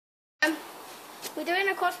We're doing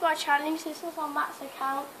a crossbar challenge. This is on Matt's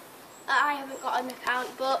account. I haven't got an account,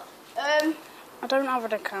 but I don't have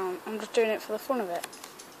an account. I'm just doing it for the fun of it.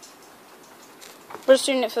 We're just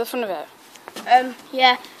doing it for the fun of it.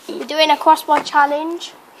 Yeah, we're doing a crossbar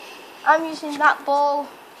challenge. I'm using that ball.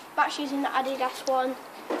 Matt's using the Adidas one.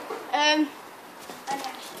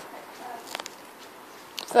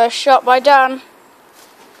 First shot by Dan.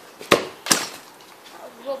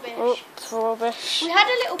 Rubbish. Oh, it's rubbish. We had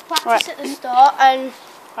a little practice at the start and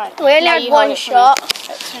we only now had you one hold it for shot,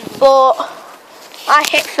 me. but I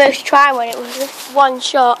hit first try when it was just one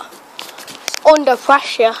shot. Under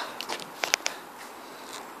pressure.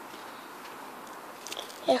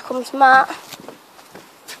 Here comes Matt.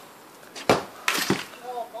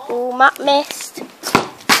 Oh, Matt missed.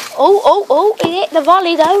 Oh, he hit the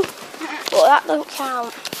volley though, but that don't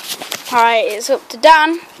count. Alright, it's up to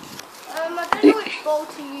Dan. I don't know which ball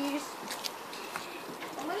to use.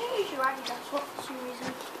 I'm going to use your Adidas one for some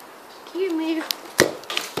reason. Can you move?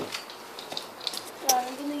 Right,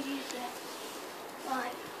 I'm going to use it.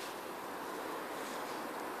 Right.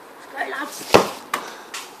 Let's go, lads.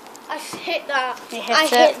 I hit that. I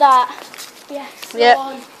hit that. Yes. Yep. Go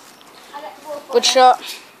on. I get the ball Good shot.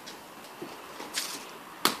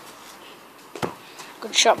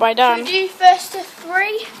 Good shot by Dan. Should we do first to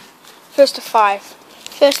 3? First to 5.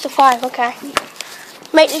 First to 5, okay.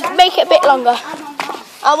 Make it a bit longer.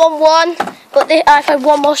 I'm on 1, but I've had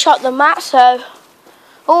one more shot than Matt, so...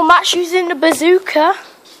 Oh, Matt's using the bazooka.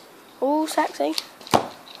 Oh, sexy.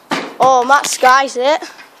 Oh, Matt skies it.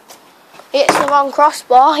 He hits the wrong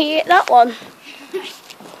crossbar, he hit that one.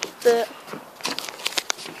 But...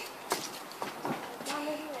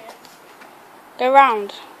 Go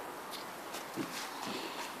round.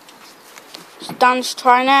 Dan's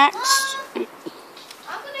try next. I'm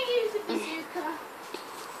going to use the bazooka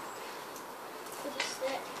for the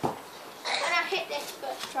stick. And I hit this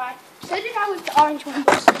first try. So did I with the orange one.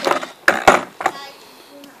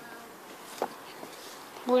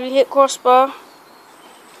 Will you hit crossbar?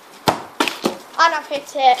 And I've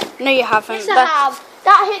hit it. No, you haven't. Yes, I have.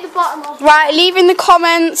 That hit the bottom of it. Right, leave in the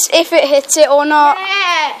comments if it hit it or not.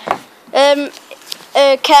 Yeah.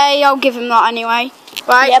 Okay, I'll give him that anyway.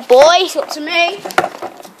 Right. Yeah, boy. It's up to me. I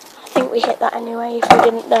think we hit that anyway. If we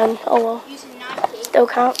didn't, then oh well. Using Nike. Still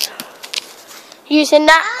counts. Using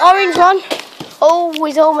that orange one. Oh,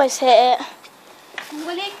 he's almost hit it.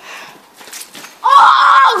 Will he?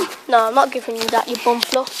 Oh! No, I'm not giving you that, you bum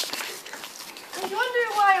fluff. Are you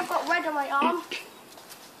wondering why I've got red on my arm?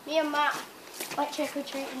 Me and Matt went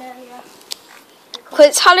trick-or-treating earlier. Because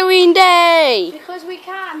it's Halloween Day. Because we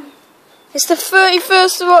can. It's the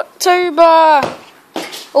 31st of October.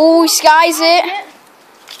 Oh, he skies it.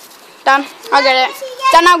 Dan, I'll get it.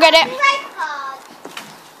 Dan, I'll get it.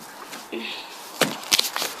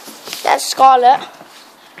 There's Scarlett.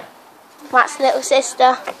 Matt's little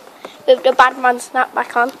sister. With the bad man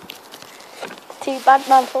snapback on. Too bad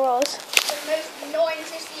man for us. The most annoying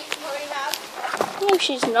sister you can probably have. No,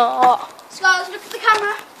 she's not. Scars, look at the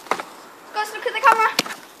camera. Scars, look at the camera.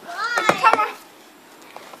 Why? Look at the camera.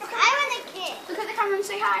 I want a kick. Look at the camera and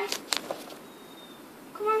say hi.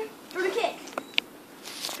 Come on, do you want a kick?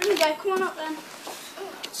 There we go, come on up then.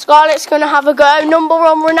 Scarlett's going to have a go. Number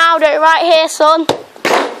 1 Ronaldo right here, son.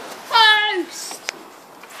 Post!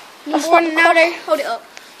 Number 1 Ronaldo, hold it up.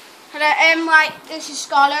 Hello, right, this is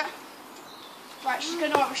Scarlett. Right, she's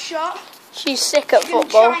going to have a shot. She's sick at She's going to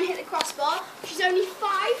football. try and hit the crossbar. She's only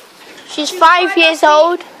 5. She's 5 years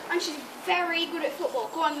old. And she's very good at football.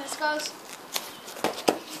 Go on, let's go.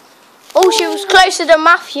 Oh, she was closer than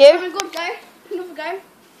Matthew. Have a good go. Another go.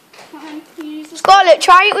 Scarlett,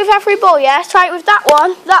 try it with every ball, yeah? Try it with that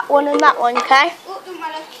one, and that one, okay? Oh, don't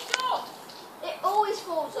matter. Stop. It always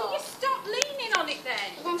falls off. You stop leaning on it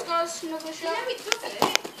then. Come on, Scars, another shot. No, it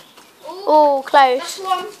doesn't. Oh, close. That's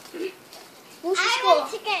one. Will she I score?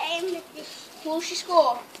 want to get in with this. Will she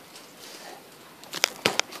score?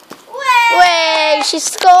 Way, she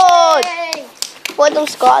scored. Yay. Well done,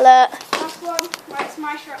 Scarlett. Last one. Right, it's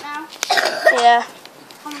my shot now. Yeah.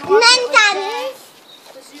 And then, Daddy,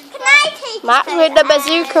 can I take Matt the with the boat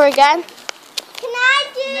bazooka out? again. Can I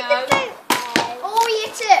do the boat out? Oh, he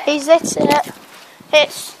hit it. He's hit it.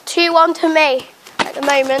 It's 2-1 to me at the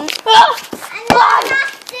moment. And then after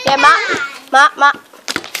Yeah, that, Matt.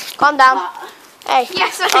 Calm down. Hey.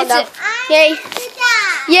 Yes, I calm hit down. it. Yay. after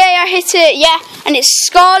that. Yay, I hit it. Yeah, and it's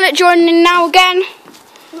Scarlett joining now again.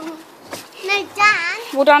 No, Dan.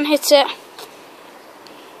 Well done, hit it.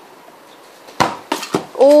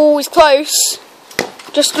 Oh, he's close.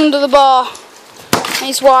 Just under the bar. And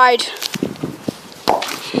he's wide.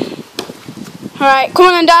 Alright, come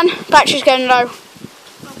on then, Dan. Battery's going low.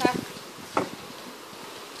 Okay.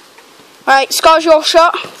 Right, Scar's your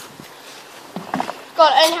shot.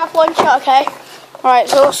 Got to only have one shot, okay? Right,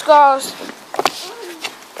 so Scar's.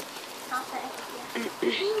 I can do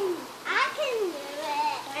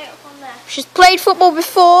it. She's played football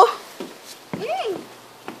before.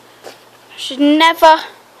 She's never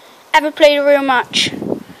ever played a real match.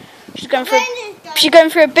 She's going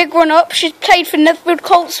for a big run up. She's played for Netherwood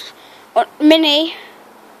Colts mini.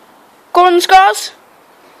 Go on, Scars.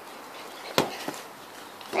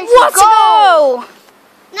 What a goal!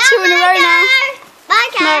 2 in a row now.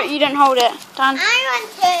 No, you don't hold it, Dan. I want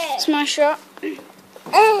to. It's my shot. I'm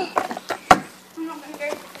not going to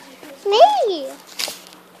go. Me.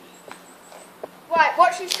 Right,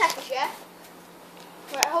 watch these tackles, yeah?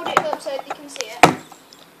 Right, hold it up so you can see it.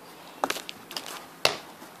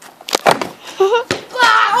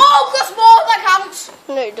 Oh, that's more, that counts.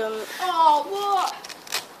 No, it doesn't. Oh, what?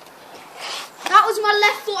 That was my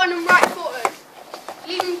left foot and I'm right footed.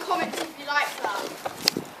 Leave in comments if you like that.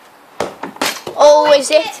 Always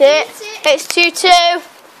hit it. It's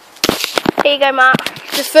 2-2. Here you go, Matt.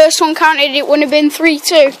 The first one counted, it wouldn't have been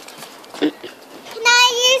 3-2. Can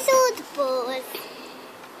I use all the balls?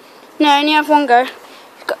 No, only have one go.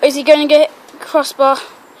 Is he going to get crossbar?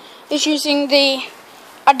 He's using the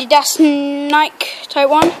Adidas Nike type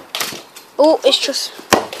one. Oh, it's just...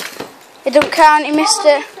 It don't count, he missed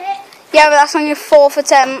it. Yeah, but that's on your 4th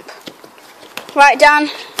attempt. Right, Dan.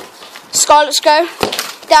 Scar, let's go.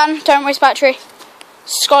 Dan, don't waste battery.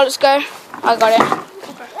 Scar, let's go. I got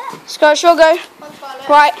it. Scar, sure go.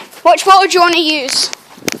 Right, which bottle do you want to use?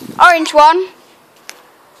 Orange one.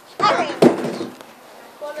 Orange.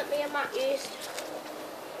 One that me and Matt used.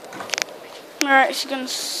 Alright, she's going to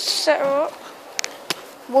set her up.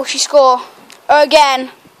 Will she score?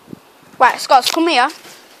 Again. Right, Scars, come here.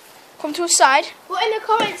 Come to a side. Put in the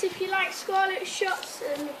comments if you like Scarlett's shots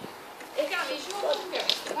and if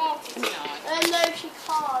no, she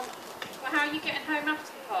can't. Well, how are you getting home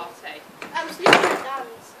after the party? I'm sleeping at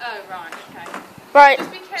Dan's. Oh, right, okay. Right,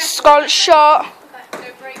 Just be careful. Scarlett's shot.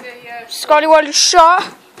 Don't break the... Scarlett Wilder's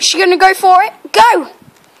shot. Is she going to go for it? Go!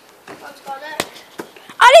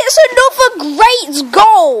 And it's another great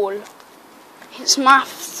goal. It's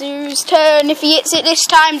Matthew's turn if he hits it this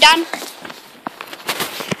time, Dan.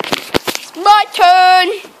 It's my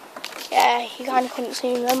turn. Yeah, you kind of couldn't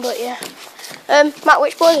see them, but yeah. Matt,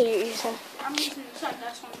 which ball are you using? I'm using the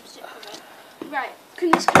first one in particular. Right,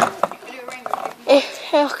 can this go? Do a ring.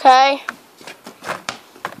 Okay.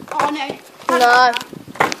 Oh no. No.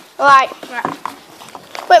 Right.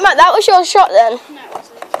 Right. Wait, Matt, that was your shot then? No, it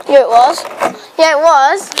wasn't. Yeah, it was. Yeah, it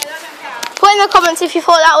was. No, that don't count. Put in the comments if you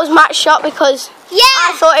thought that was Matt's shot because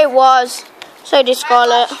I thought it was. So did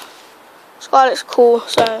Scarlett. Scarlett's cool,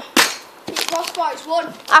 so. Crossbar is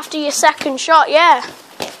one. After your second shot, yeah.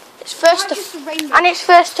 It's first to Just a rainbow. and it's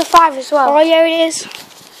first to 5 as well. Oh yeah, it is.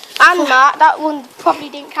 And Matt, that one probably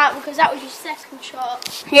didn't count because that was your second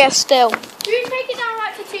shot. Yeah, still. Do you make it down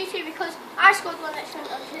right to 2-2 because I scored one next time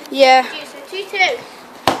on 2-2. Yeah. So 2-2.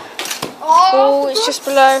 Oh, it's just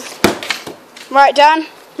below. Right, Dan,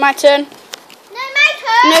 my turn. No, my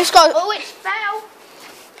turn. No, Scott. Oh, it's fell.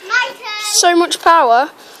 My turn. So much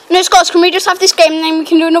power. No, Scott, can we just have this game and then we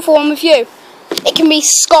can do another one with you? It can be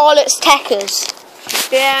Scarlett's Techers.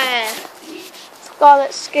 Yeah.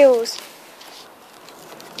 Scarlett's skills.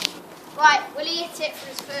 Right, will he hit it for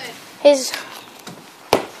his third? His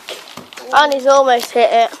and he's almost hit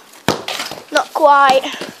it. Not quite.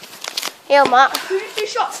 Here, Matt. Can we do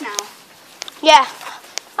shots now? Yeah.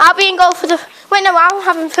 I'll be in goal for the... Wait, no, I'm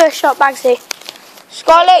having first shot, Bagsy.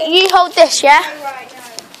 Scarlett, you hold this, yeah? Oh, right, no.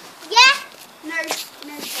 Yeah. No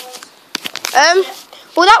balls.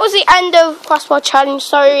 Well, that was the end of Crossbar Challenge.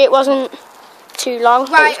 Sorry, it wasn't too long.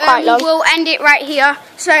 Right, it was quite long. we'll end it right here.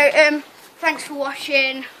 So, thanks for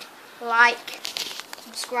watching. Like,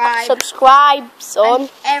 subscribe. Subscribe, son. And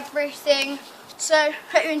everything. So,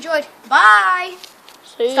 hope you enjoyed. Bye.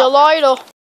 See you later.